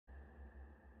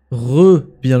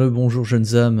Bien le bonjour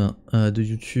jeunes âmes de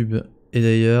YouTube et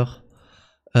d'ailleurs.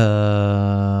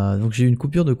 Donc j'ai eu une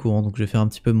coupure de courant, donc je vais faire un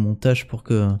petit peu de montage pour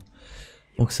que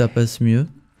ça passe mieux.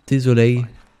 Désolé.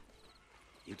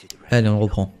 Allez, on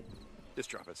reprend.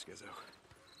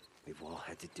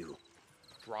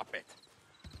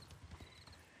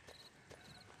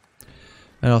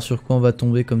 Alors sur quoi on va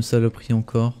tomber comme saloperie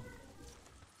encore?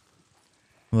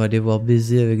 On va aller voir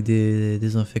baiser avec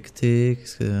des infectés.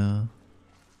 Qu'est-ce que...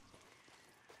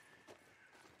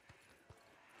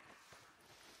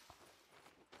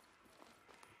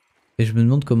 Et je me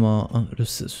demande comment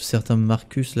ce certain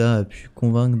Marcus là a pu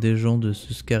convaincre des gens de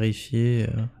se scarifier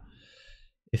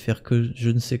et faire que je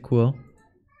ne sais quoi.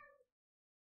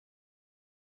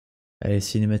 Allez,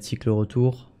 cinématique le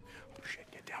retour.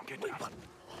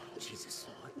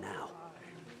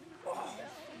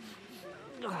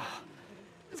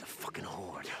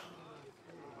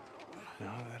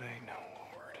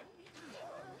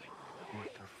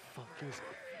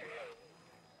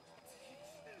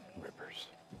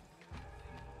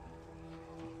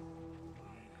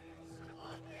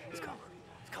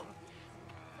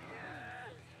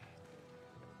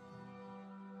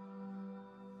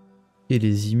 Et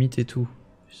les imite et tout.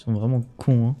 Ils sont vraiment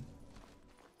cons, hein.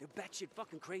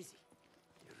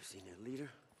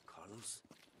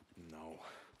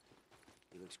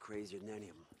 Crazier than any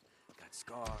of them. Got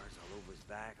scars all over his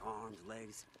back, arms,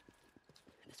 legs.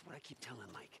 And that's what I keep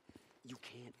telling Mike. You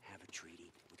can't have a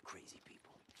treaty with crazy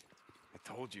people. I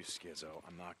told you, Skizzo,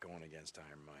 I'm not going against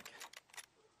Iron Mike.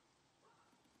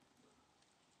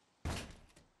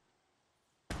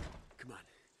 Come on,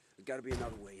 there's gotta be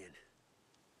another way in.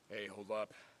 Hey, hold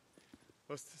up.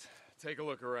 Let's take a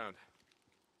look around.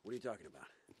 What are you talking about?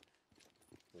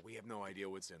 Well, we have no idea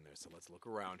what's in there, so let's look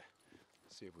around.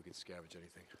 See if we can scavenge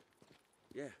anything.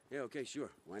 Yeah, okay,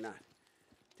 sure. Why not?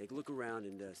 Take a look around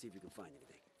and see if you can find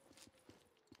anything.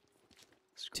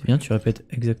 C'est bien, tu répètes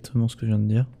exactement ce que je viens de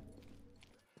dire.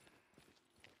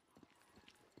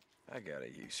 I got a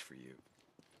use for you.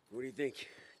 What do you think?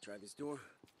 Try this door?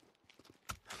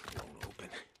 It won't open.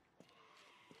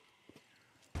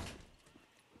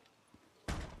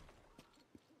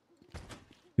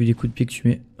 Vu les coups de pied que tu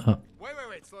mets. Ah,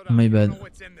 my bad.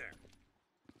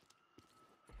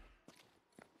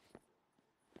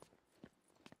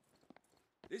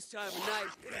 This time of night,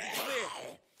 clear.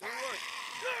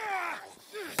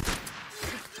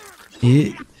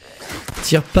 Et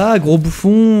tire pas, gros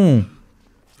bouffon.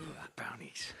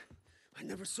 Bounties. I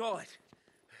never saw it.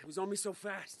 It was on me so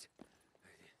fast.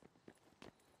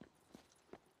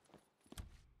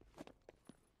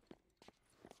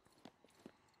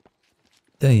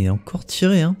 Putain, il est encore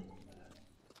tiré, hein.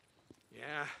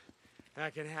 Yeah,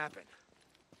 that can happen.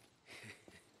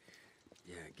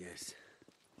 Yeah, I guess.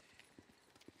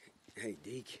 Hey,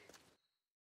 Deke.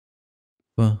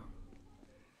 Quoi?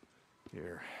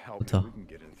 Here, help me. Attends. We can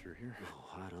get in through here.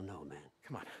 Oh, I don't know, man.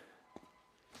 Come on.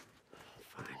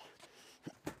 Fine.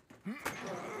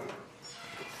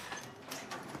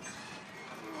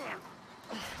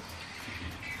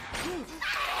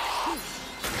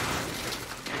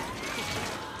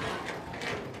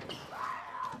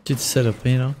 Petite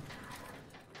saloperie là.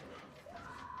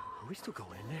 Are we still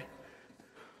going in there?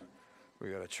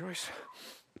 We got a choice.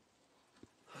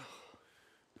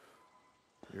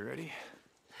 You ready?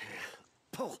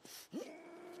 Pull.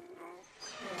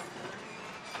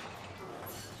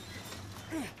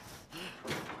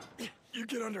 You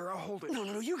get under, I'll hold it.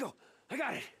 No, you go. I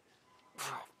got it.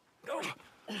 Go.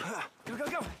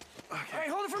 Go. Okay. Hey,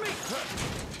 hold it for me.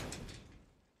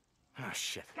 Ah,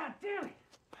 shit. God damn it.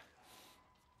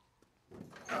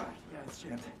 Yeah, it's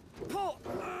jammed. Pull.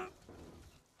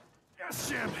 Yeah, it's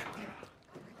jammed.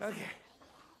 Okay.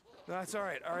 No, that's all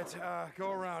right. All right,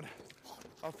 go around.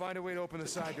 I'll find a way to open the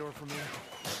side door from here.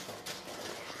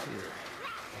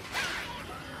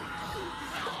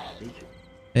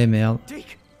 Eh merde.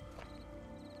 Deke.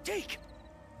 Deke.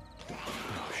 Oh,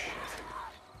 shit.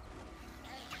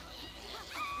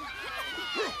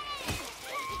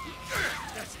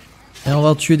 Et on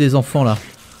va tuer des enfants là.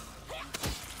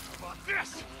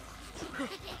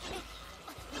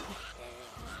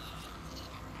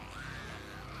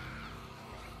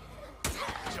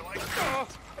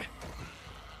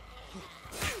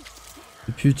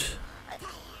 Pute.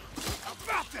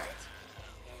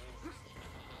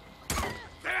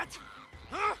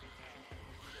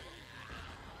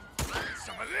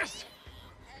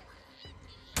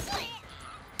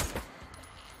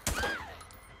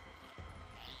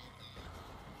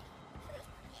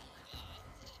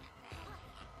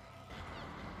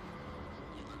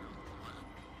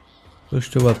 Je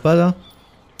te vois pas là.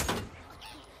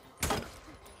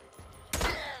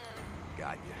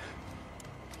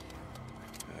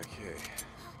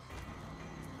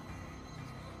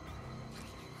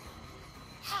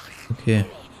 Ok.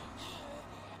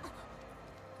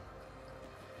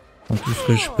 En tout ce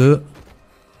que je peux.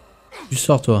 Tu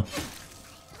sors toi.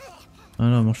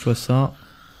 Voilà, mange-toi ça.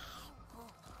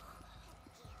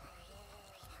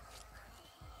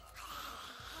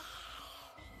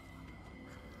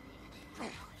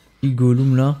 Petit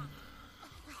Gollum là.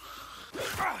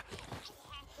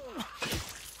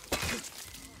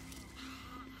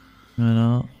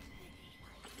 Voilà.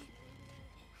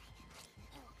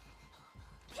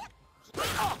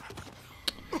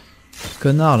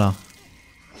 Connard là.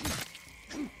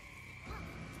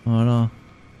 Voilà.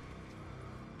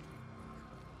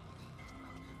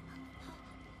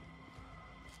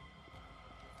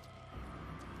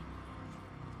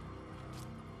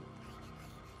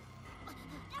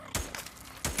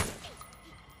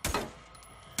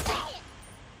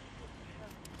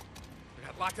 We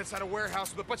got locked inside a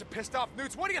warehouse with a bunch of pissed off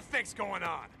newts. What do you think's going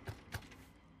on?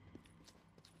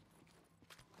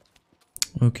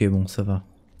 Ok, bon, ça va.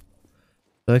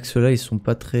 C'est vrai que ceux-là, ils sont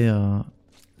pas très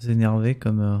énervés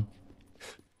comme...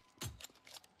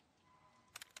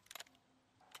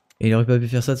 Et il aurait pas pu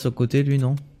faire ça de son côté, lui,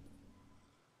 non?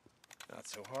 Not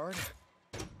so hard.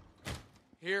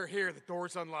 Here, here, the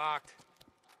door's unlocked.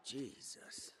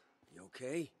 Jesus. You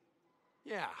okay?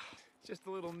 Yeah, just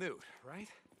a little newt, right?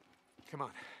 Come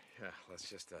on. Yeah, let's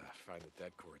just find the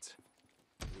dead cords.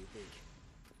 What do you think?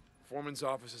 Foreman's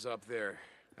office is up there.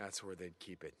 That's where they'd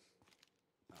keep it.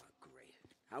 Oh, great.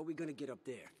 How are we gonna get up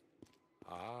there?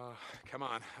 Come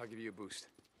on, I'll give you a boost.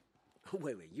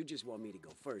 Wait, you just want me to go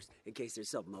first in case there's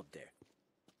something up there.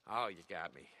 Oh, you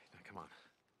got me. Now, come on.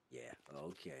 Yeah,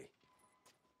 okay.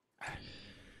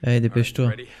 Allez, dépêche-toi,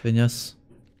 ready? feignasse.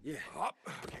 Yeah. Up.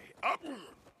 Okay, up.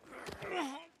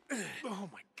 Oh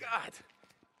my God.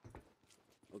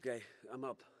 Okay, I'm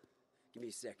up. Give me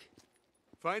a sec.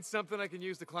 Find something I can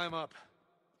use to climb up.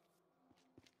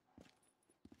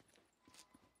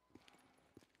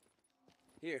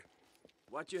 Here,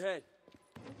 watch your head.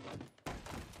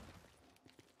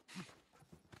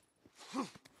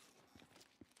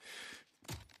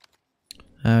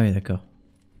 Ah oui, d'accord.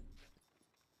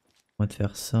 On va te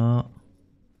faire ça.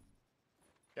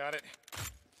 Got it.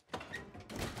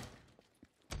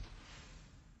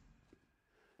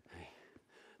 Hey,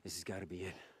 this has got to be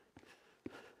it.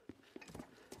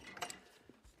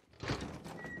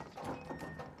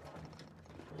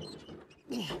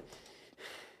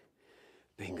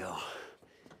 Bingo.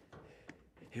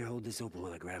 Here, hold this open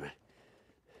while I grab it.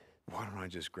 Why don't I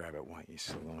just grab it? Why you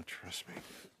still don't trust me?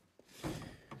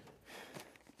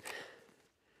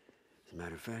 As a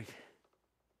matter of fact,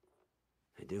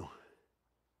 I do.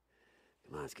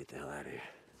 Come on, let's get the hell out of here.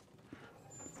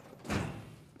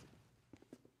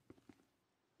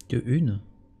 Que une?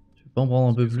 Tu peux pas en prendre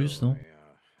un peu plus, non?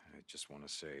 I just want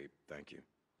to say thank you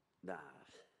Nah,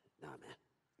 man.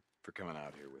 for coming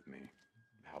out here with me,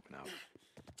 helping out.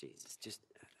 Jesus, just...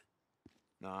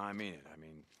 No, I mean it. I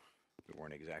mean, we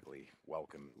weren't exactly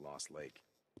welcome at Lost Lake.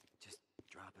 just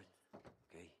drop it,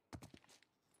 okay?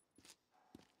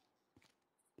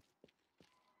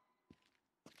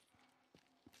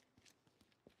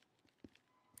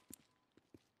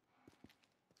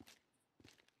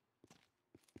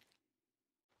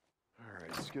 All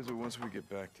right, schedule once we get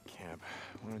back to camp.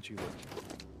 Why don't you look?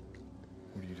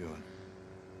 What are you doing?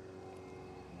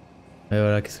 Et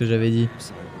voilà, qu'est-ce que j'avais dit?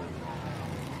 It's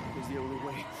the only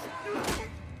way.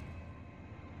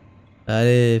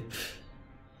 Allez,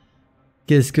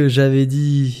 qu'est-ce que j'avais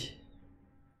dit?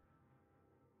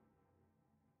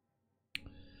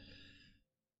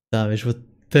 Putain, mais je vois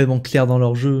tellement clair dans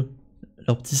leur jeu,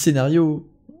 leur petit scénario.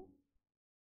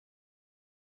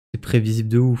 C'est prévisible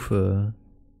de ouf.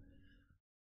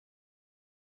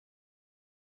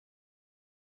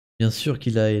 Bien sûr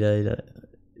qu'il a...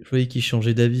 Je voyais qu'il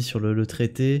changeait d'avis sur le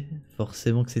traité.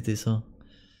 Forcément que c'était ça.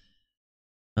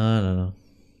 Ah là là.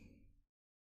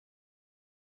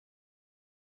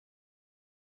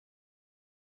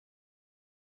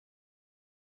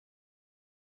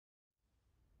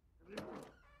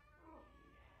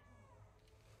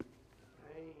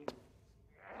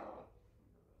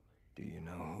 Do you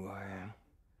know who I am?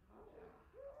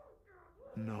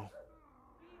 No.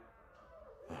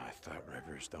 Oh, I thought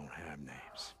rivers don't have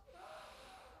names.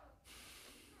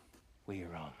 We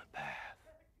are on the path.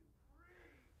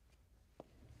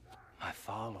 My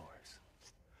followers.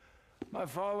 My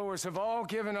followers have all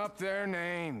given up their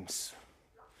names.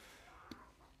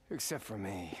 Except for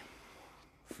me.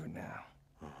 For now.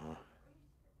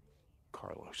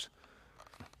 Carlos.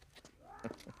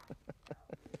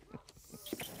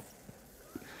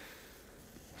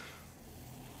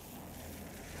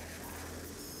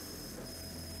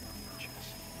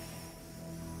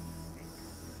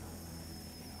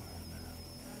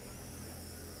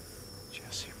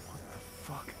 Jesse, what the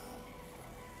fuck?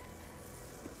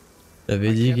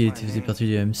 J'avais dit qu'il faisait partie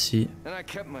du MC. And I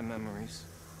kept my memories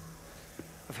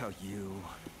of how you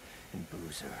and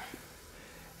Boozer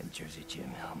and Jersey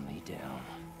Jim held me down.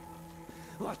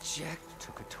 Well, Jack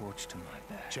took a torch to my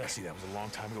back. Jesse, that was a long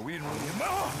time ago. We didn't really...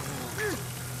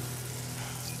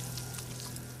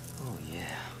 Oh,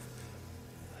 yeah.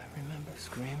 I remember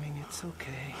screaming, it's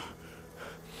okay.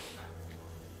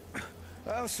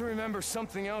 I also remember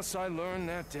something else I learned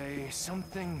that day.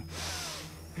 Something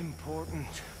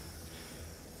important.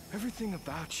 Everything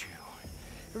about you.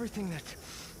 Everything that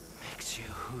makes you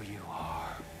who you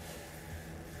are.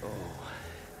 Oh,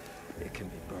 it can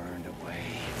be burned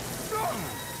away.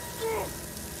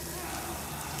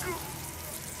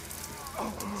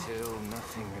 Until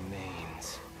nothing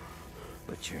remains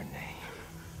but your name.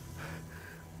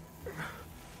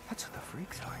 That's what the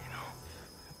freaks are, you know.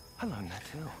 I learned that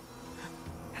too.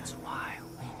 That's why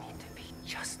we need to be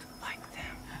just like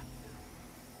them.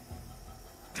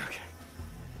 Okay.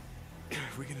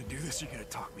 If we're gonna do this, you're gonna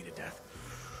talk me to death.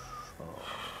 Oh,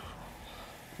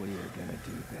 we are gonna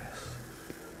do this.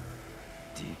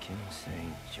 Deacon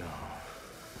St. John.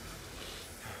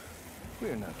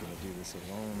 We're not gonna do this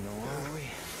alone, no, are we?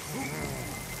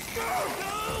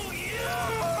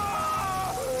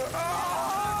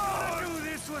 Do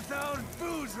this without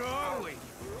Boozer, are we?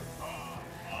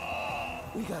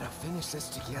 We gotta finish this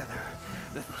together,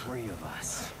 the three of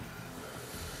us.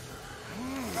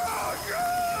 Oh, yeah.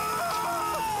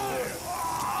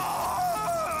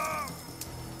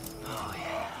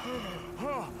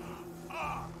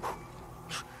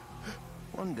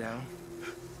 One down.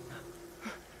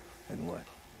 And what?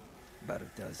 About a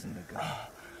dozen to go.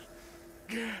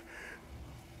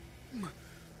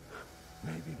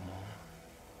 Maybe more.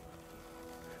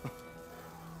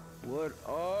 What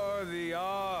are the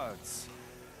odds?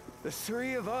 The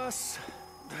three of us,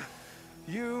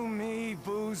 you, me,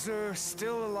 Boozer,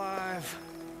 still alive,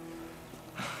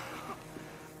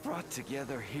 brought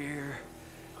together here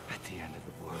at the end of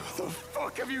the world. What the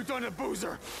fuck have you done to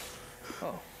Boozer?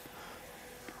 Oh,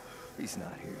 he's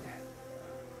not here yet.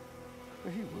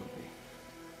 But he will be.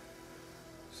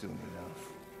 Soon enough.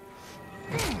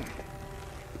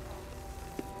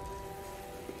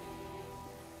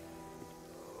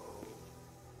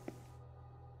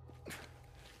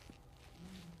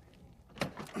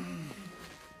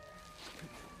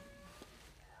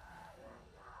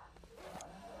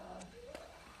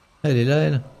 Elle est là,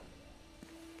 elle.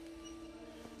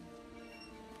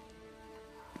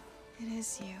 It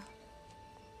is you.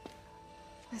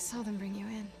 I saw them bring you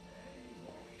in.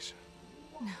 Lisa.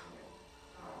 No.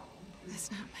 That's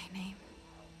not my name.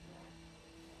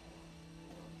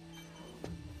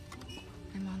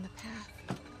 I'm on the path.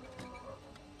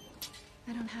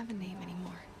 I don't have a name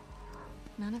anymore.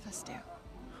 None of us do.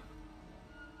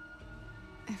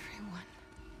 Everyone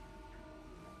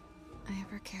I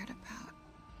ever cared about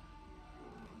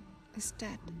is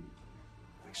dead.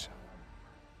 Lisa.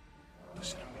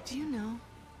 Listen to me. Do you know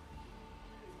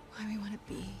why we want to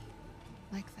be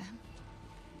like them?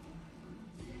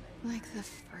 Like the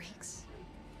freaks.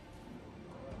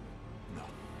 No.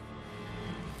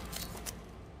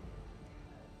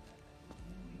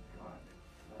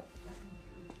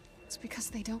 It's because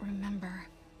they don't remember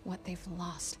what they've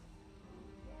lost.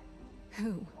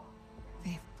 Who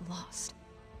they've lost.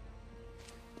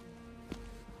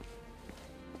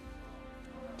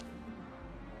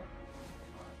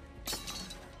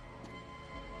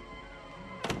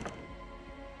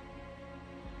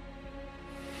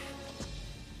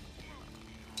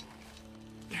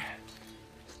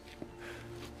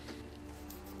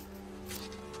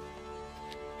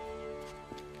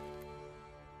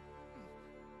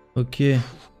 Ok.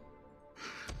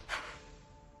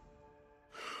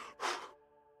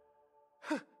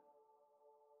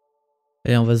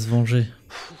 Allez, on va se venger.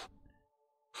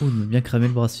 Ouh, il m'a bien cramé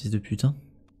le bras, ce fils de putain.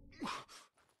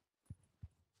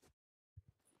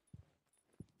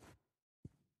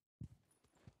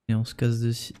 Et on se casse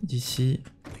d'ici.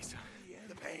 Lisa.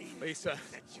 Lisa.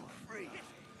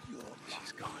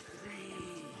 She's gone.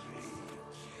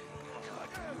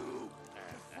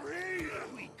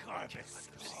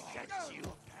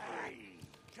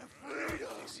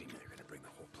 They see me, they're gonna bring the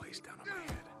whole place down on my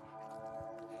head.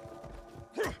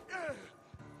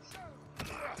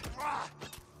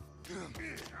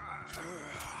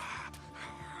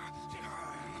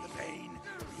 The pain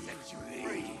sets you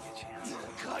free.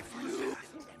 Cut through.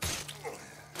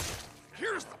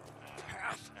 Here's the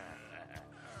path.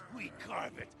 We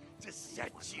carve it to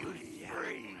set you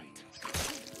free.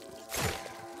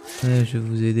 Ouais, je vais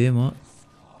vous aider, moi.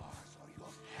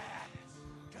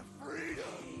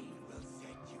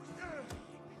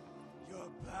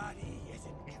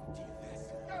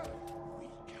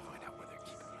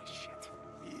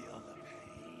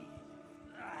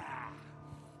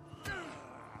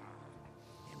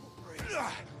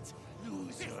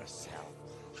 Lose yourself.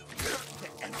 The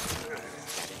Emperor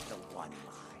is the one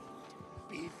mind.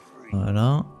 Be free.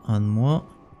 Voilà, un de moins.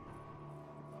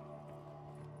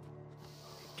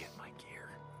 Get my gear.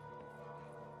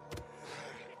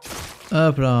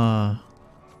 Hop là.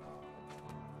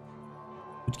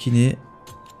 Coup de kiné.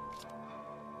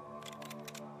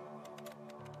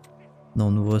 Non,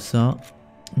 on ouvre ça.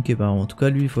 Ok, bah en tout cas,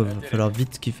 lui, il va falloir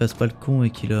vite qu'il fasse pas le con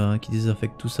et qu'il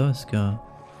désinfecte tout ça parce que.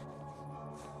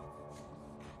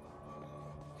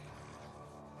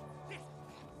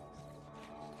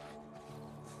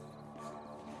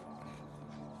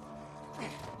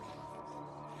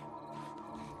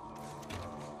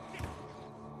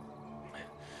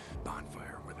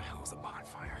 Bonfire, where the hell's the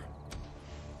bonfire?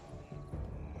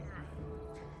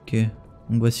 Ok,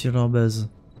 donc voici leur base.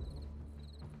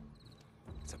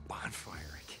 It's a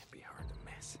bonfire, it can't be hard to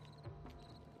miss.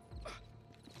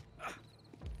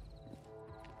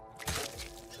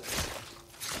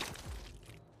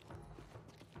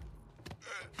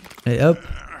 Allez hop,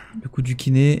 le coup du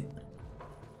kiné.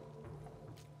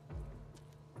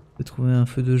 On peut trouver un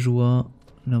feu de joie.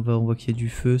 Là on voit qu'il y a du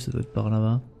feu, ça doit être par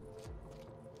là-bas.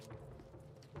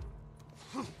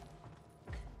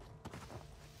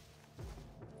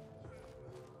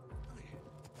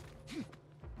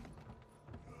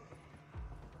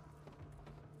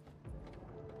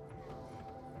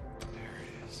 There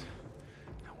it is.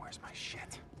 Now where's my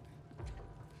shit?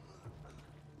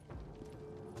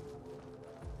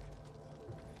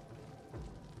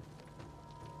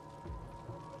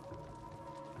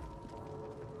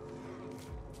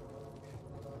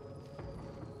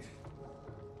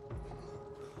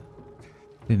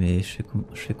 Oui mais je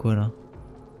fais quoi là?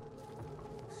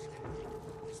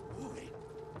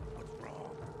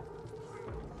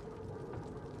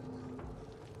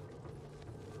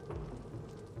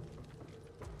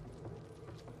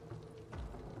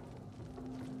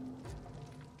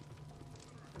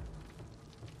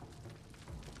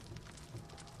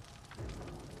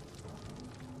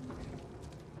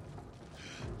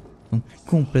 Donc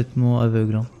complètement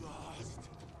aveugle. Hein.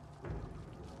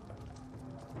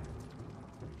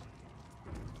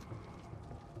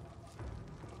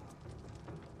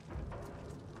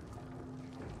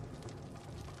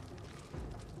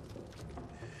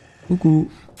 Coucou.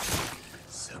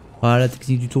 Voilà la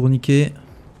technique du tourniquet.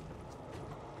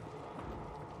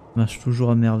 Marche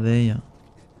toujours à merveille.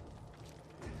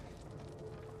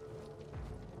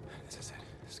 This is it.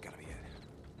 This has gotta be it.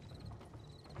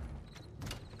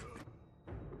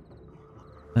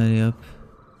 Allez hop.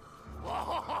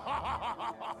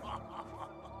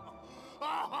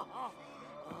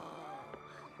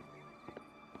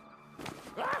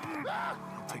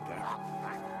 Take that.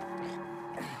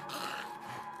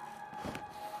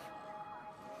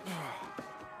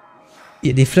 Il y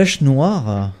a des flashs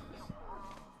noires.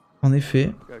 En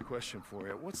effet, Got a question for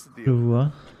you. What's the je deal?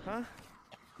 vois. Huh?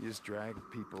 You just drag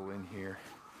people in here,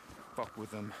 fuck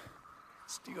with them,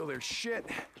 steal their shit,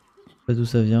 Pas d'où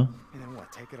ça vient. and then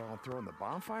what? Take it all and throw in the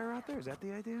bonfire out there? Is that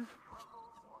the idea?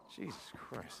 Jesus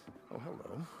Christ. Oh,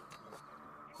 hello.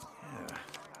 Yeah.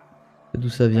 Pas d'où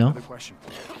ça vient. Another question.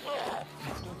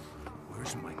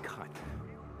 Where's my cut?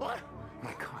 What?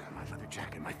 My cut, my leather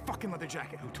jacket, my fucking leather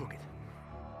jacket. Who took it?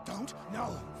 Don't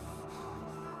know.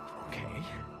 Okay.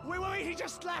 Wait, he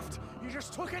just left. He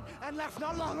just took it and left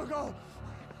not long ago.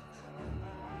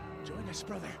 Join us,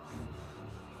 brother.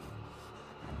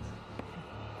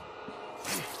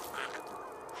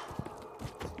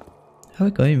 Ah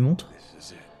ouais quand même il montre.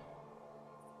 This is it.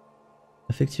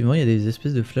 Effectivement il y a des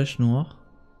espèces de flashs noirs.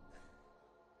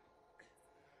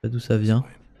 Pas d'où ça vient.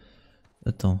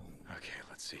 Attends. Okay,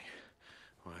 let's see.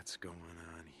 What's going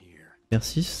on here?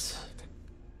 Persiste.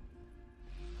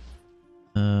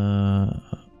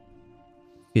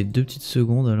 Ok, 2 petites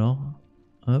secondes alors.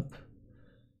 Hop.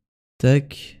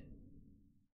 Tac.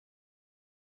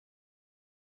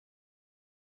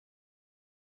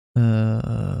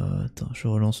 Attends, je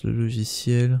relance le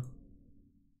logiciel.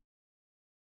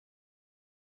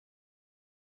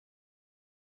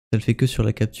 Ça le fait que sur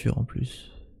la capture en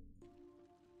plus.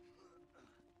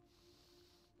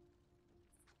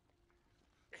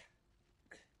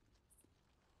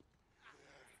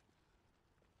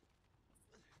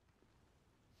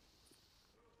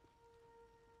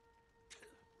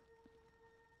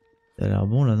 Ça a l'air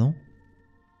bon là, non?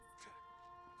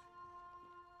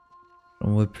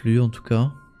 J'en vois plus en tout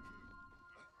cas.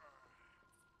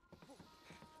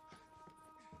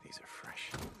 These are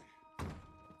fresh.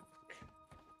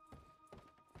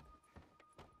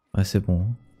 Ouais, c'est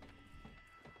bon.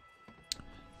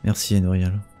 Merci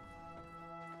Enorial.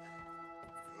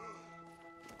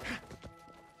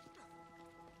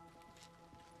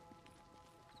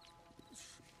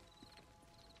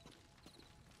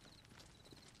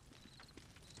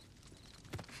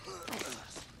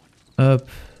 Hop.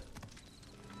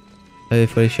 Allez,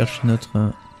 faut aller chercher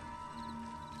notre...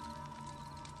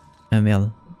 Ah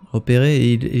merde. Repérer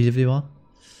et il lève les bras.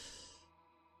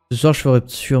 Ce soir, je ferai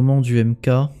sûrement du MK.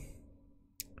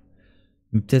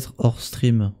 Mais peut-être hors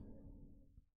stream.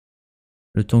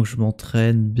 Le temps que je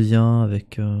m'entraîne bien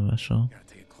avec machin.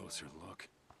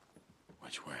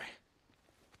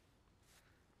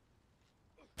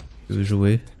 Je veux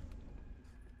jouer.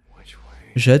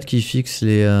 J'ai hâte qu'il fixe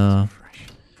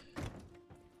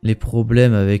les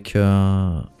problèmes avec...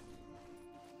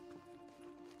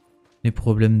 les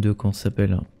problèmes de... Comment ça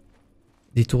s'appelle,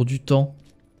 des tours du temps.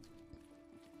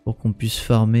 Pour qu'on puisse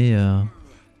farmer...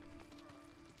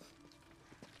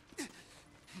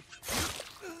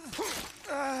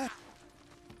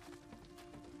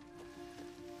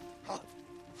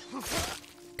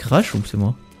 Crash ou c'est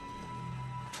moi?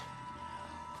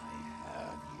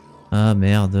 Ah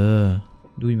merde.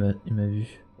 D'où il m'a vu.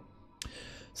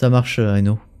 Ça marche,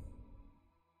 Reno.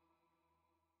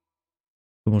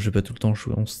 Bon, j'ai pas tout le temps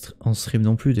joué en stream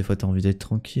non plus. Des fois, t'as envie d'être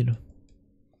tranquille.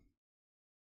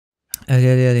 Allez,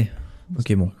 allez, allez.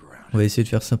 Ok, bon. On va essayer de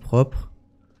faire ça propre.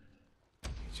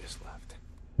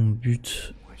 On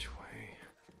bute.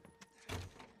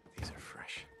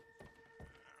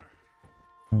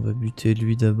 On va buter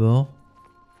lui d'abord.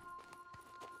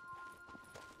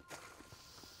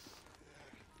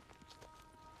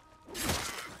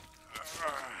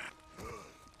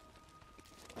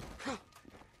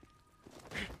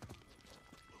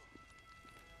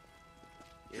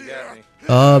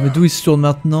 Ah, mais d'où il se tourne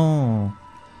maintenant?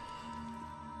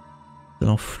 C'est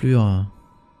l'enflure.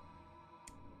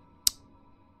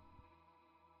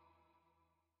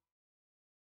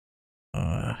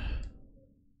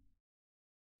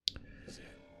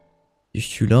 Si je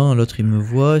suis l'un, l'autre il me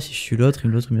voit. Si je suis l'autre,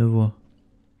 il me voit.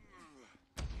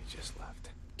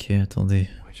 Ok, attendez.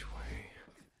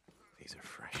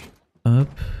 Hop.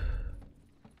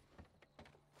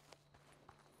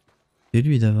 Et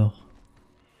lui d'abord.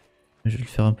 Je vais le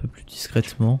faire un peu plus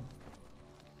discrètement.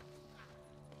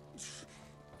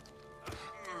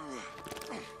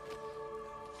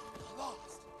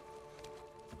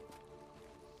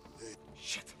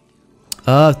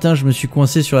 Ah putain, je me suis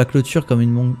coincé sur la clôture comme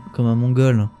un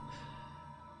mongol.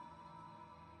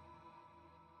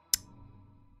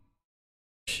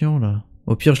 Chiant là.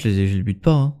 Au pire, je les bute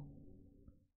pas. Hein.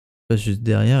 Je passe juste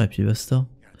derrière et puis basta.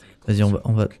 Vas-y,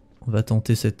 on va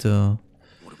tenter cette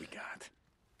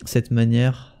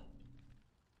manière.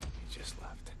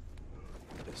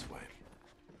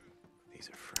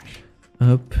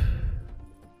 Hop.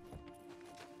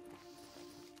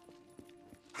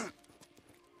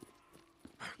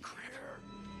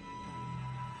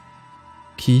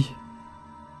 Qui?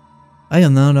 Ah, il y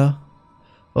en a un là.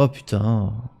 Oh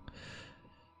putain.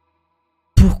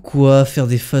 Pourquoi faire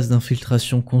des phases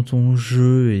d'infiltration quand ton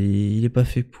jeu et il est pas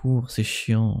fait pour? C'est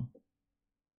chiant.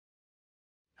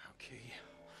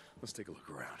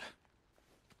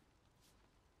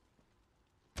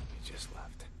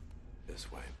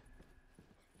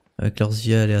 Avec leurs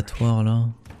IA aléatoires là.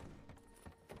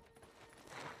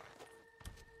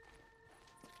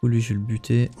 Ou lui je vais le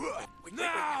buter.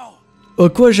 Oh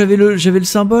quoi, j'avais le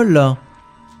symbole là.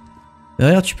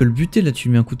 Derrière tu peux le buter là, tu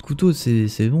lui mets un coup de couteau,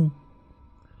 c'est bon.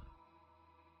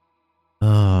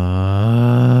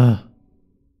 Ah.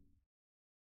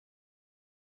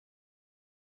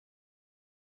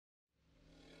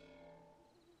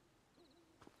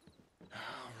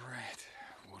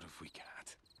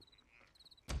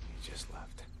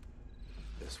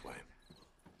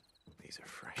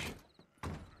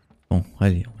 Bon,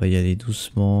 allez, on va y aller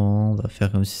doucement. On va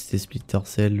faire comme si c'était Splinter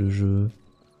Cell le jeu.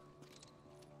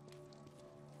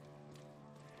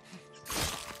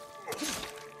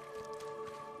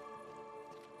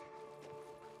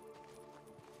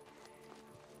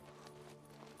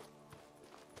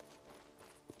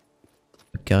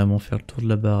 On va carrément faire le tour de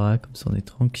la baraque, comme ça on est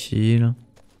tranquille.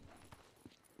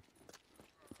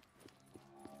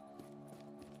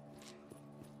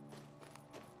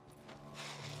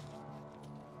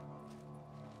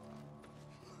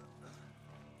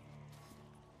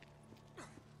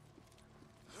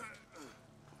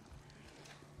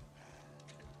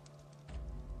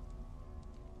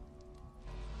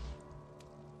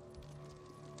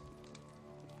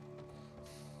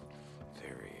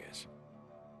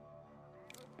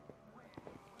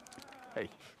 Hey.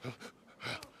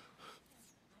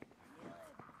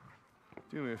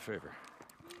 Do me a favor.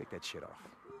 Take that shit off.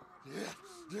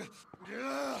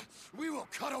 We will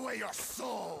cut away your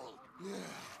soul.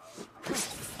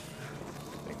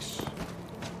 Thanks.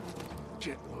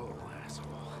 Gentle little asshole.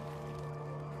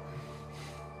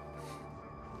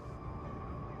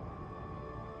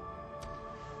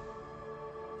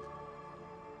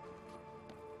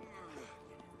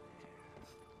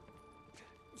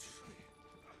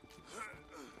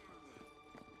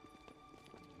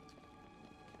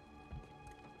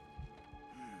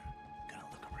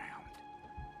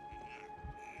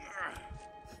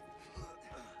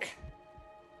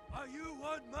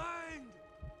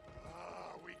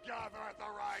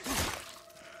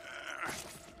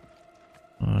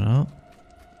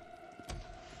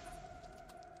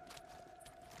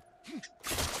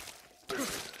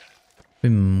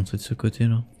 rentrer de ce côté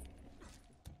là.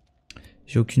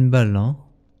 J'ai aucune balle là. Hein.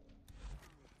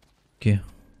 Ok. Et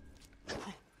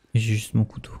j'ai juste mon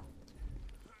couteau.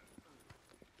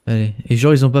 Allez. Et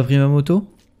genre ils ont pas pris ma moto?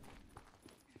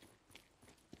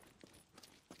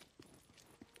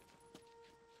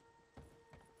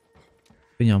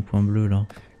 Il y a un point bleu là.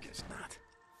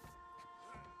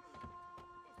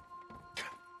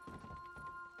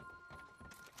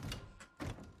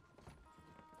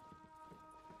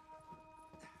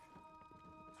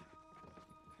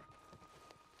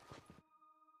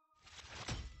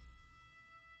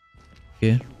 Ok.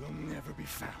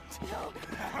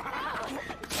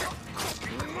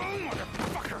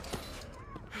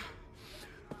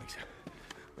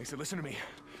 Lisa, listen to me.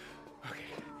 Okay,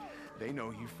 they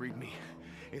know you freed me.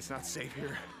 It's not safe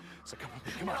here, so come with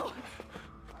me, come on.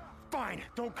 Fine,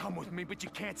 don't come with me, but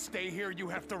you can't stay here. You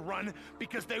have to run,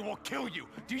 because they will kill you.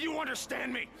 Do you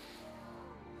understand me?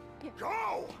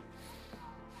 Go!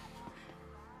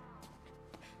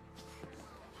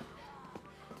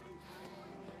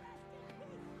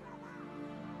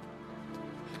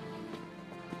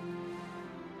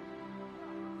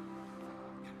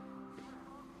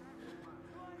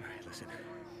 Listen,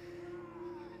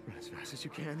 run as fast as you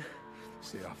can,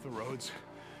 stay off the roads,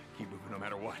 keep moving no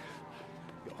matter what.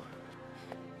 Go.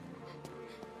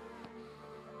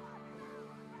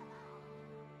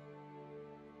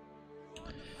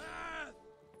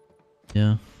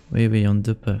 Bien. Oui, oui, on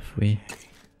deux puffs, oui.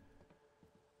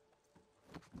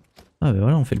 Ah, ben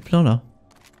voilà, on fait le plein là.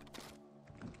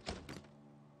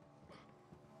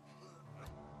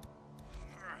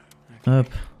 Hop,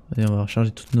 allez, on va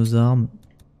recharger toutes nos armes.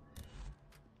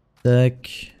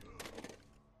 Tac.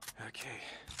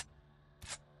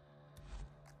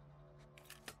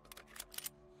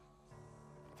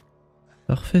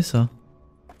 Parfait ça.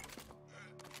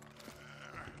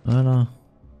 Voilà.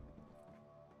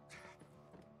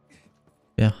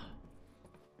 Super.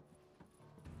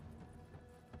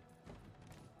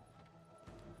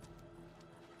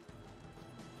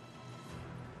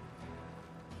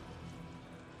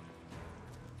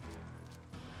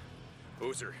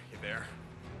 Boozer, you there?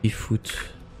 Ils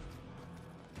foutent.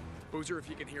 Boozer, if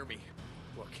you can hear me.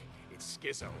 Look, it's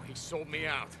Skizzo. He sold me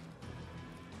out.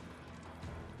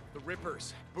 The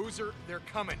Rippers. Boozer, they're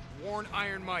coming. Warn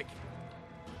Iron Mike.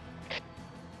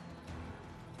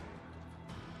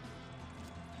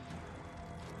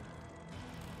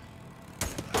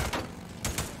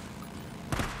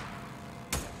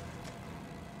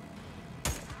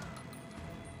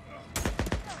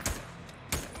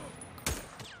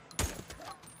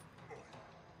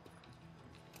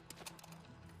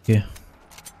 Ok.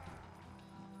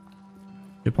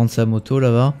 Je vais prendre sa moto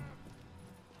là-bas.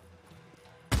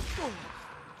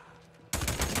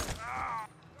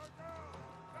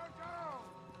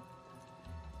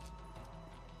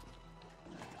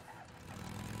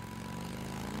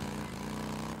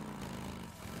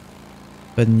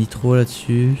 Pas de nitro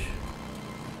là-dessus.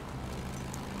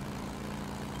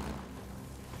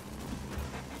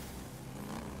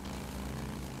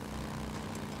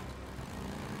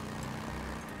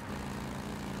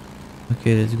 Ok,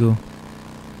 let's go.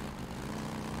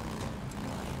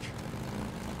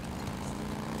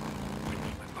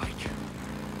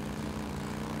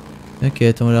 Ok,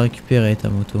 attends, on va la récupérer ta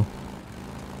moto.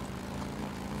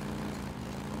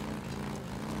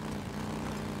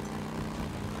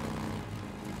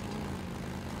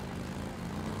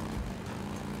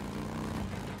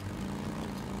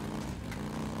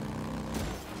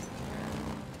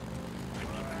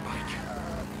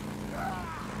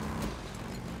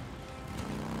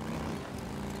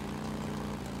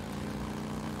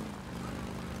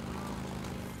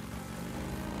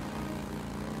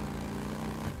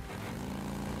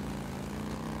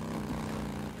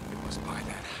 By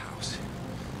that house,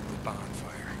 the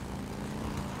bonfire.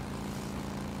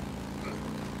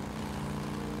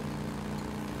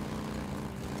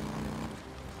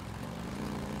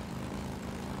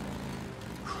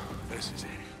 This is it.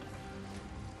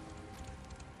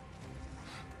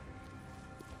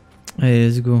 Allez,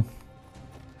 let's go.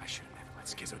 I should have never let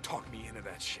Skizzo talk me into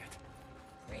that shit.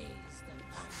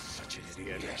 Such an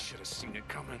idiot. I should have seen it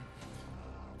coming.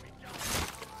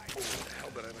 Oh, the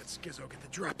hell did I let Skizzo get the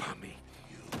drop on me?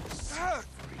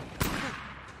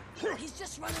 He's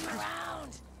just running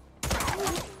around.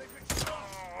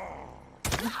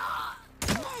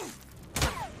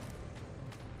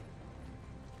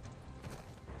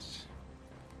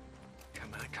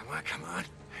 Come on, come on, come on.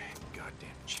 Goddamn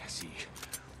Jesse.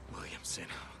 Williamson.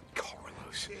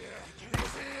 Carlos.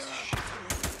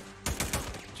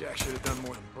 Jack should have done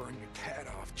more than burn your tat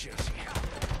off, Jesse.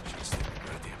 Should have slit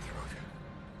your goddamn throat.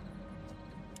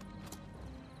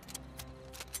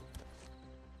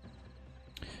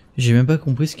 J'ai même pas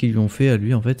compris ce qu'ils lui ont fait à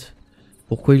lui en fait.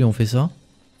 Pourquoi ils lui ont fait ça?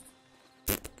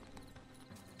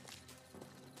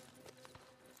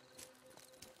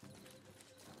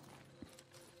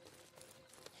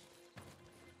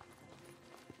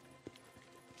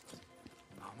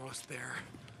 Almost there.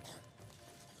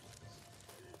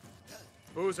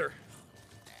 Boozer.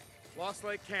 Lost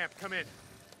Lake Camp, come in.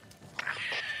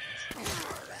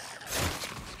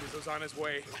 Schizo's on his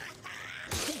way.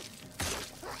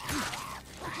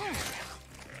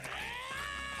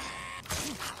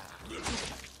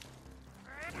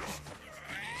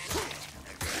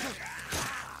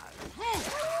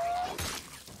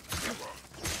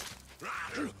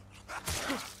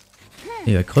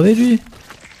 Il va crever lui.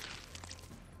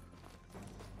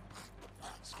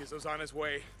 Schizo's on his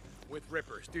way with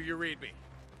rippers. Do you read me?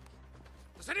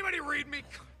 Does anybody read me?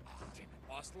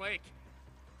 Lost Lake.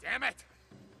 Damn it.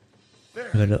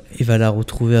 Il va la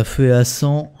retrouver à feu et à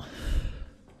sang.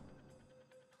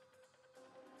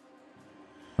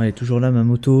 Elle est toujours là ma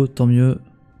moto, tant mieux.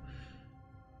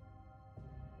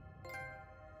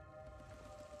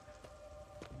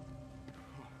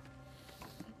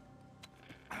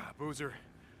 Boozer,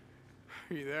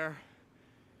 are you there?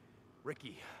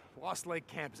 Ricky, Lost Lake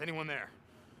Camp. Is anyone there?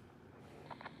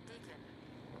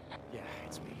 Yeah,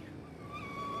 it's me.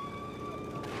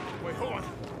 Wait, hold on.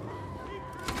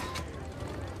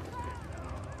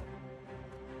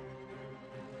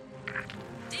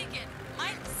 Deacon,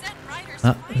 Mike sent riders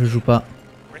Ah, to je find joue you. pas.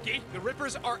 Ricky, the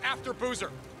Rippers are after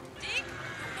Boozer. Deke?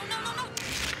 No.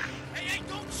 Hey,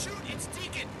 don't shoot! It's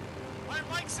Deacon. My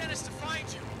Mike sent us to find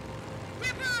you.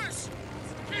 Rippers!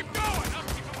 Keep going! I'll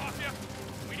keep them off you.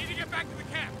 We need to get back to the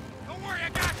camp. Don't worry, I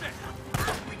got this.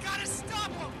 We gotta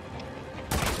stop them.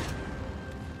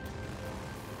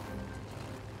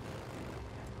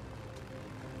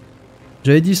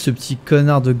 J'avais dit ce petit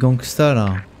connard de gangsta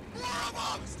là.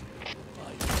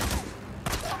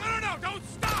 No, don't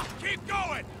stop! Keep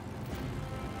going!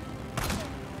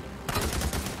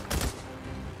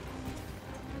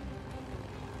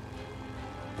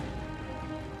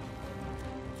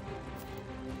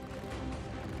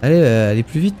 Allez, allez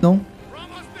plus vite non? We're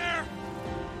almost there!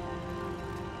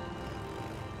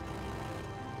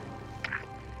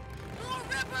 More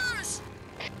rippers!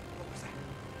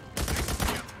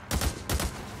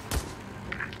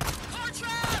 Car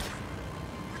trap!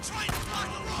 We're trying to block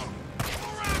the road! Go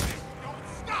around it! Don't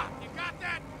stop! You got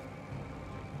that?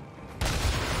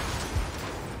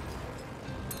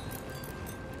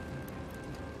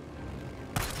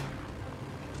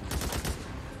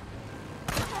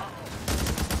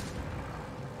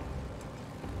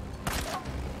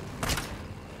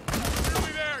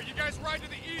 Nearly there! You guys ride to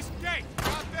the east gate!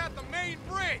 Got that? The main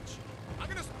bridge! I'm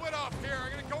gonna split off here.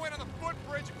 I'm gonna go in on the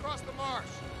footbridge across the marsh.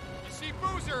 You see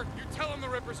Boozer, you tell him the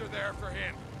Rippers are there for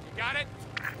him. You got it?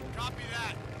 Copy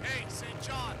that. Hey, St.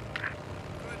 John.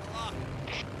 Good luck.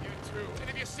 You too. And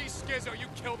if you see Schizo, you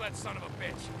kill that son of a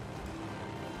bitch.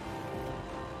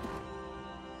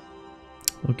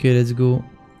 Ok, let's go.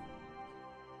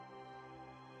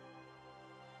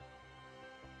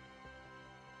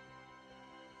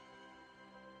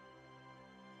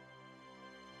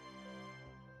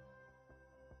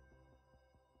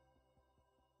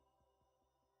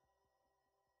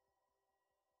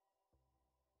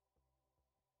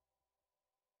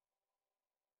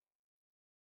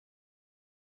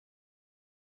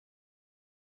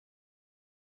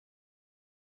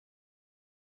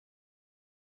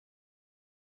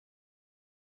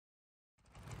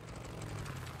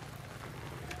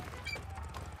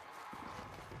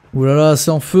 Ouh là là, c'est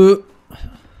en feu.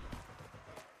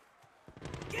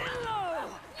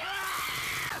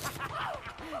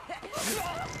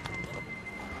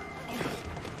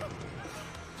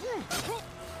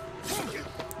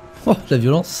 Oh, la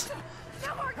violence.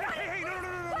 Hey,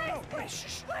 no. Hey,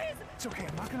 shh. It's okay,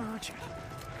 I'm not gonna hurt you.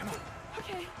 Come on.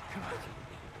 Okay. Come on.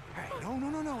 Hey, no.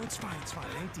 It's fine.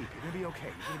 It ain't deep. You're gonna be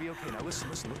okay. Now listen.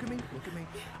 Look at me.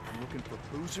 I'm looking for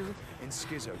Boozer and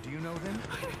Schizo. Do you know them?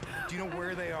 Do you know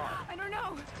where they are? I don't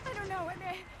know. I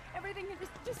mean, everything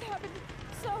just happened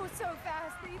so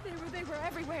fast. They were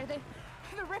everywhere. The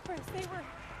Rippers, they were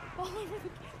all over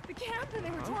the camp and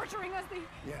they were torturing us. They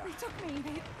took me.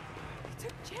 They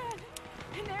took Chad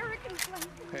and Eric and Frank.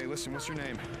 Hey, listen, what's your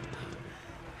name?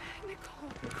 Nicole.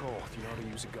 Nicole, do you know how to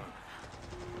use a gun?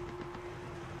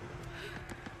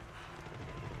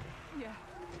 Yeah.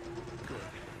 Good.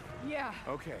 Yeah.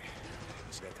 Okay.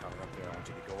 See that tower up there? I want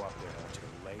you to go up there. I want you to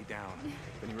lay down.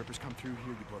 If any Rippers come through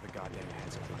here, you blow the goddamn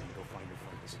heads off. You go find your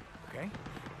friends. Okay?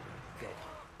 Go.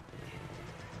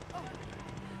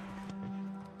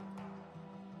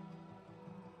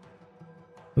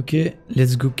 Ok,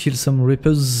 let's go kill some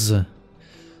rippers.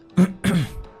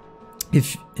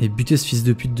 Et buter ce fils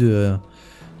de pute de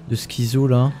schizo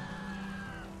là.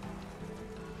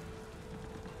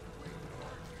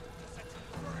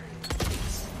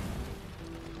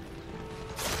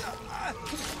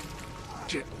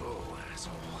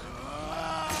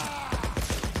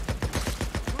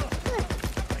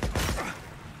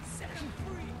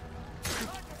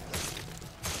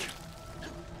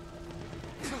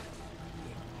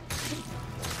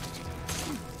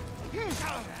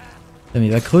 Ah, mais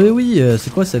il va crever, oui.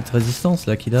 C'est quoi cette résistance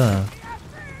là qu'il a?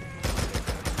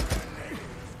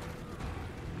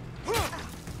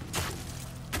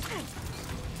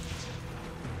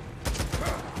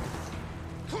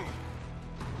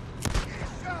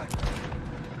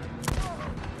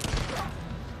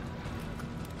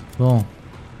 Bon.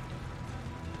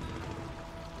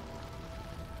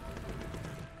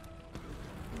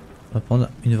 On va prendre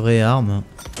une vraie arme.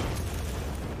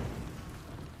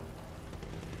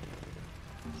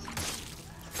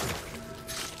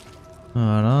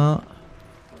 Voilà.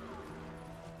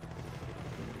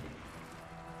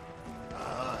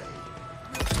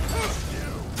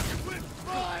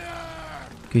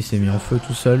 Ok, il s'est mis en feu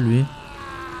tout seul lui.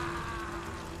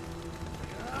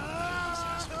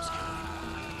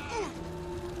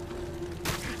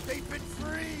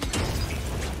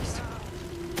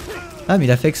 Ah mais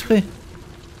il a fait exprès.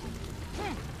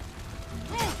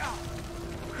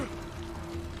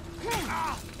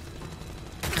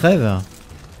 Crève.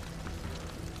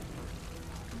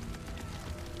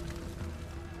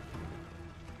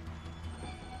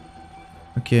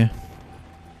 Ok.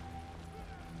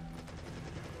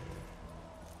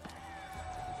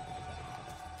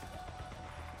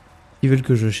 Ils veulent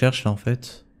que je cherche là en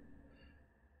fait.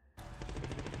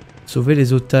 Sauver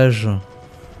les otages.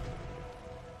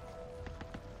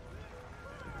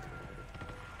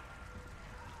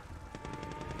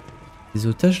 Les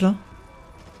otages là?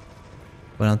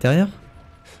 Ou à l'intérieur?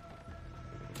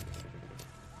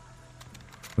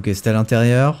 Ok, c'était à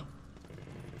l'intérieur.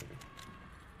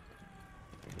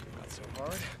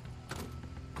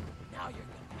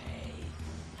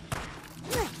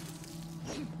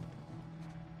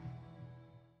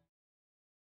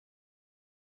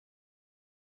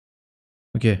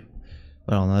 Ok.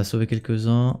 Voilà, on en a sauvé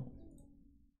quelques-uns.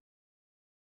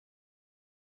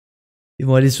 Ils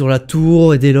vont aller sur la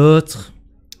tour, aider l'autre.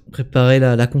 Préparer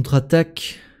la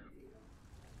contre-attaque.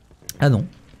 Ah non.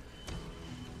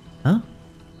 Hein?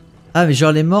 Ah mais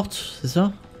genre elle est morte, c'est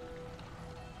ça?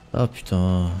 Ah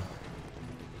putain.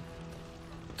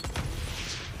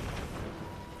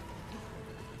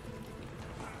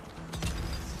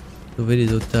 Sauver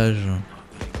les otages.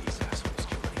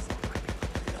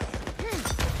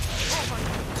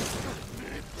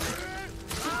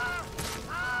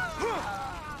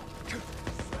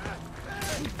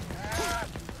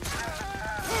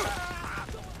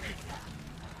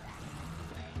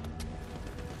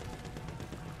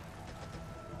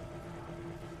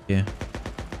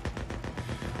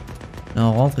 Là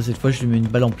on rentre et cette fois je lui mets une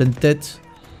balle en pleine tête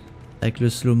avec le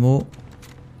slow-mo.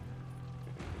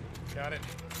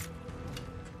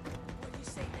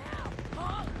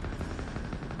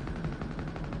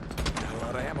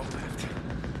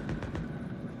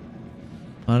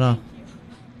 Voilà.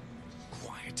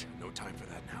 Quiet. No time for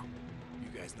that now. You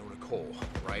guys know Nicole,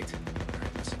 right?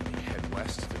 Alright, listen, you head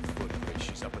west to the footbridge.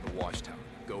 She's up at the wash tower.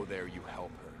 Go there, you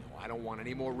help her. No, I don't want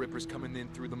any more rippers coming in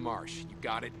through the marsh. You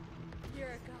got it? You're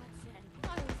a godsend.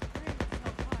 I was praying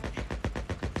so hard.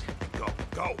 Go,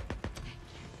 go!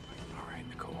 Alright,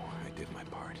 Nicole, I did my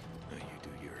part. Now you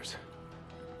do yours.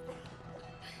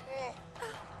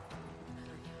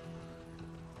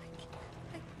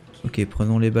 Ok,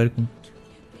 prenons les balles.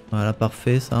 Voilà,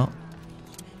 parfait ça.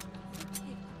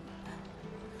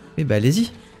 Et bah allez-y.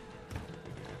 Ce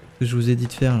que je vous ai dit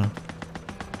de faire là.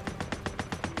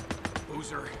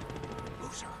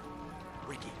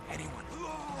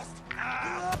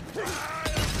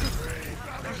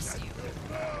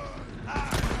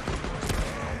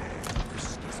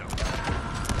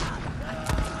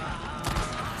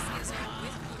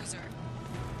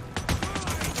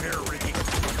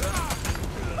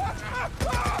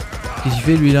 Qu'est-ce qu'il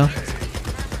fait lui là?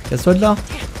 Casse-toi de là!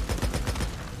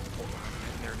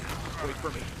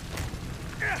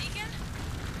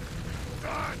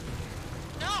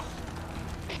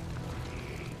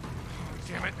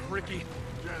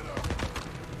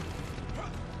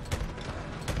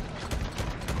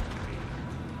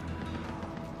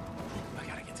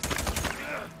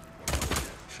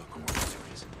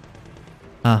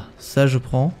 Ah, ça je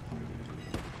prends.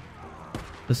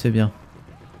 Ça c'est bien.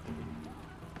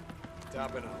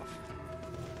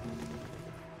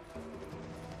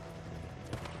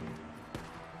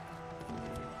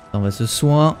 On va se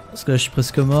soin, parce que là je suis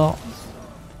presque mort.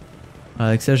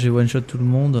 Avec ça j'ai one shot tout le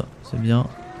monde, c'est bien.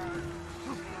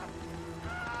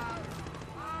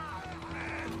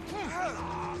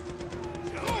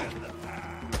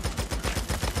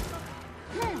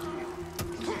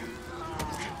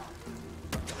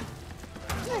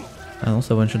 Ah non,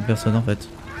 ça one shot personne en fait.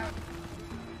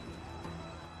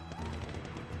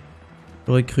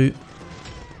 J'aurais cru.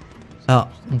 Ah,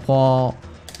 on prend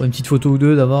une petite photo ou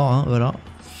deux d'abord, hein, voilà.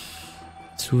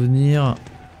 Souvenir.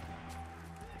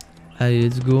 Allez,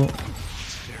 let's go.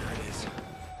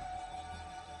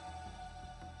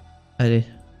 Allez,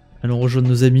 allons rejoindre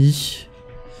nos amis.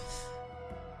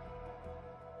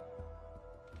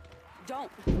 Don't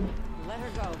let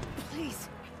her go. Please,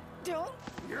 don't.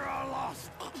 You're all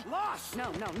lost. Lost!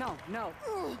 No, no, no, no.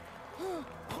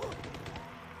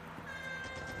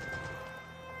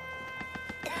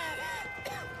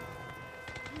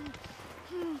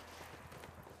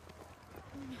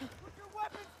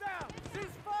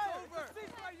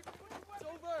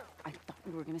 I thought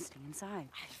we were gonna stay inside.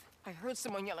 I heard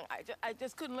someone yelling. I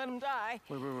just couldn't let him die.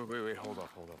 Wait, hold up.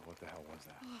 What the hell was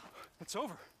that? It's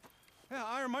over. Yeah,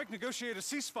 Iron Mike negotiated a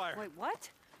ceasefire. Wait, what?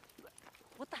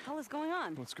 What the hell is going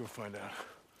on? Let's go find out.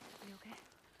 Are you okay?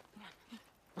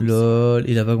 Lol,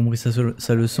 il a pas compris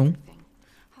sa leçon.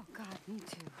 Oh God, me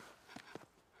too.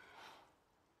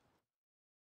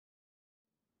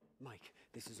 Mike,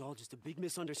 this is all just a big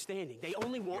misunderstanding. They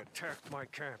only want... Attacked my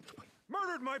camp.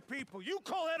 Murdered my people. You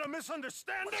call that a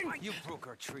misunderstanding? You broke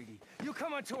our treaty. You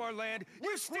come onto our land.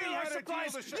 You steal We our had a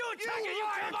supplies. deal to You attack and you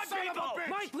kill my son of a people. bitch!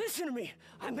 Mike, listen to me.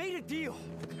 I made a deal.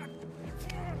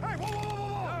 Hey,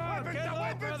 whoa! Get low,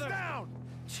 Weapons brother. down!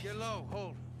 Get low.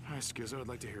 Hold. Hi, Skizzo. I'd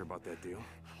like to hear about that deal.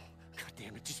 God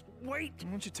damn it, just wait.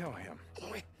 Why don't you tell him?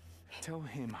 Tell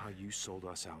him how you sold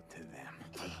us out to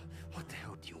them. What the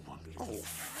hell do you want me to Oh, do?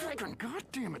 friggin'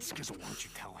 goddamn it, Skizzo. Why don't you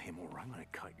tell him or I'm gonna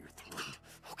cut your throat.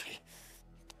 Okay.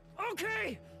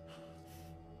 Okay!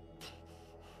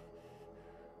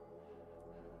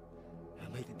 I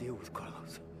made a deal with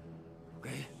Carlos.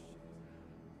 Okay?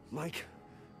 Mike.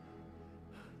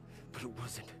 But it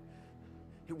wasn't.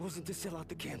 It wasn't to sell out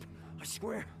the camp. I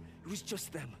swear. It was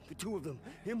just them. The two of them.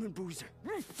 Him and Boozer.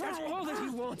 That's all that he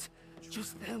wants.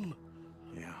 Just them.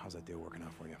 Yeah, how's that deal working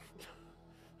out for you?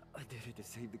 I did it to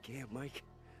save the camp, Mike.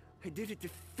 I did it to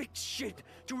fix shit.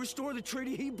 To restore the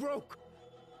treaty he broke.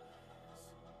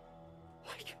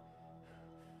 Mike.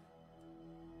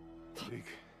 Deke.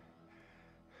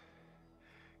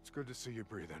 It's good to see you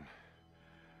breathing.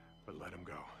 But let him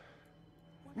go.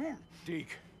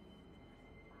 Deke.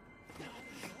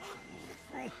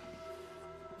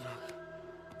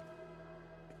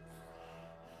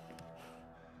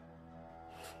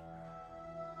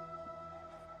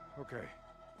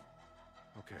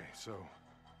 Okay, so...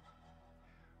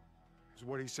 is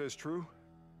what he says true?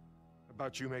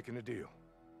 About you making a deal?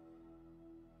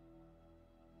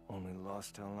 Only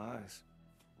lost tell lies.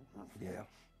 Yeah,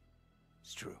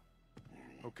 it's true.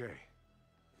 Okay.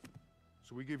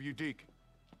 So we give you Deke,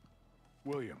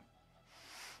 William,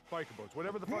 biker boats,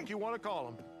 whatever the fuck you want to call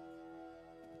them.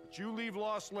 But you leave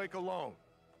Lost Lake alone.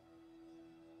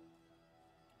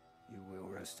 You will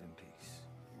rest in peace.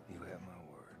 You have my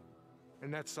word.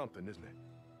 And that's something, isn't it?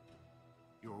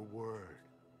 Your word.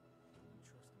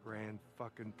 Grand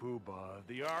fucking poobah of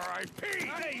the R.I.P.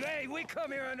 Hey, we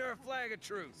come here under a flag of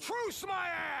truce. Truce my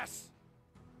ass!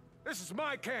 This is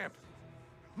my camp.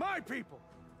 My people.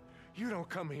 You don't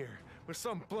come here with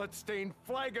some blood-stained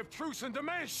flag of truce and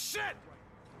demand shit!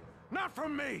 Not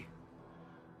from me!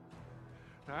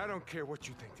 Now, I don't care what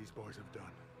you think these boys have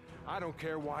done. I don't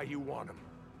care why you want them.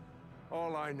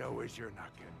 All I know is you're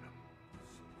not getting them.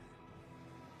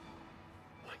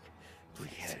 We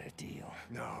had a deal.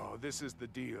 No, this is the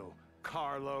deal,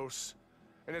 Carlos.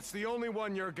 And it's the only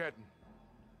one you're getting.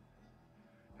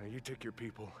 Now you take your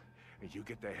people, and you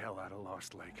get the hell out of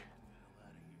Lost Lake.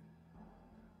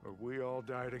 Or we all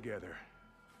die together.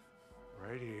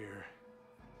 Right here.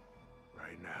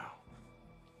 Right now.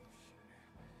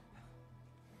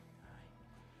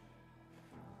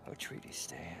 Our treaty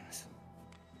stands.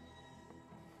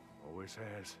 Always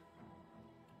has.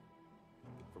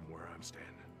 From where I'm standing.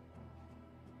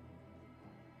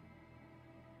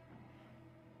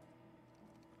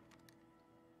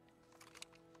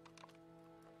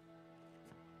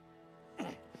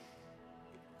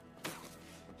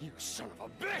 You son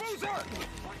of a bitch!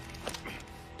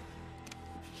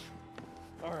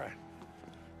 All right.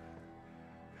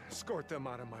 Escort them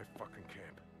out of my fucking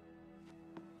camp.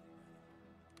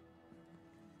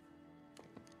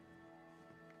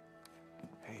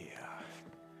 Hey,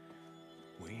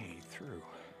 through.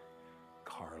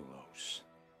 Carlos.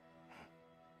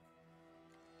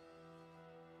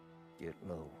 Get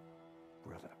low,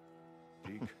 brother.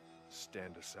 Deke,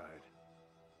 stand aside.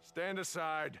 Stand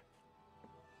aside!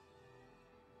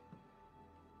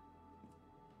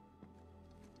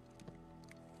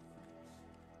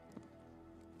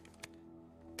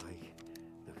 Mike,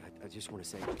 look, I just want to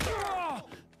say...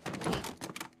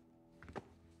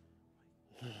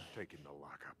 Take him to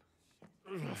lockup.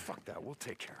 Oh, fuck that, we'll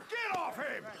take care of it. Get off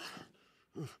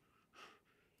him!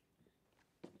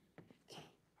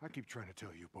 I keep trying to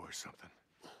tell you boys something.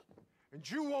 And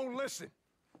you won't listen.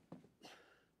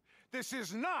 This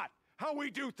is not how we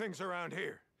do things around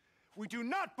here. We do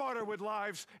not barter with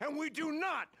lives, and we do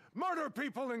not murder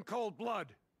people in cold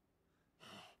blood.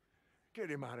 Get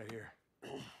him out of here.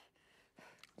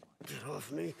 Get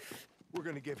off me. We're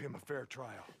gonna give him a fair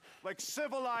trial. Like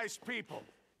civilized people.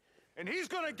 And he's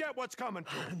gonna get what's coming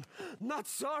to him. I'm not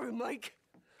sorry, Mike.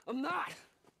 I'm not.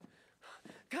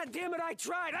 God damn it, I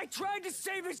tried. I tried to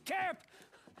save his camp.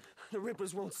 The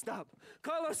Rippers won't stop.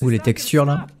 Carlos is Ou les not gonna textures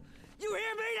là. stop. You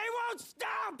hear me? They won't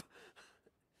stop.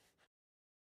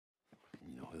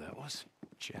 You know who that was?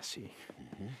 Jesse.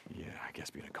 Yeah, I guess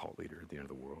being a cult leader at the end of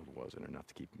the world wasn't enough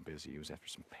to keep him busy. He was after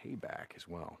some payback as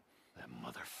well. That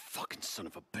motherfucking son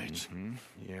of a bitch.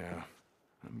 Yeah.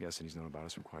 I'm guessing he's known about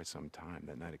us for quite some time.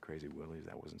 That night at Crazy Willie's,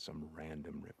 that wasn't some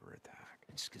random Ripper attack.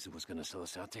 Just because it was gonna sell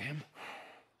us out to him?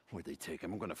 Where'd they take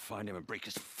him? I'm gonna find him and break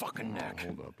his fucking neck.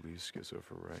 Hold up, leave Schizo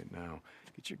for right now.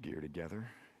 Get your gear together.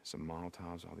 Some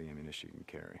Molotovs, all the ammunition you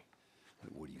can carry.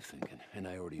 What are you thinking? And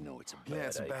I already know it's a bad idea. Yeah,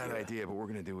 it's a bad idea, but we're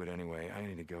gonna do it anyway. I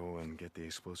need to go and get the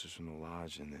explosives from the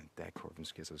lodge and that cord from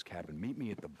Schizo's cabin. Meet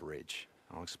me at the bridge.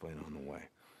 I'll explain on the way.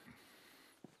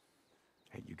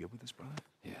 Hey, you good with this, brother?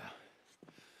 Yeah.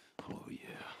 Oh,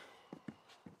 yeah.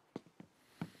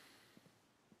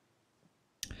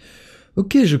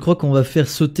 Ok, je crois qu'on va faire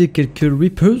sauter quelques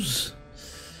Reapers.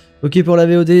 Ok pour la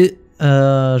VOD,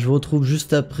 je vous retrouve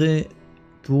juste après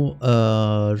pour,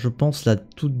 je pense, la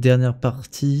toute dernière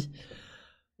partie.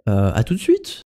 À tout de suite.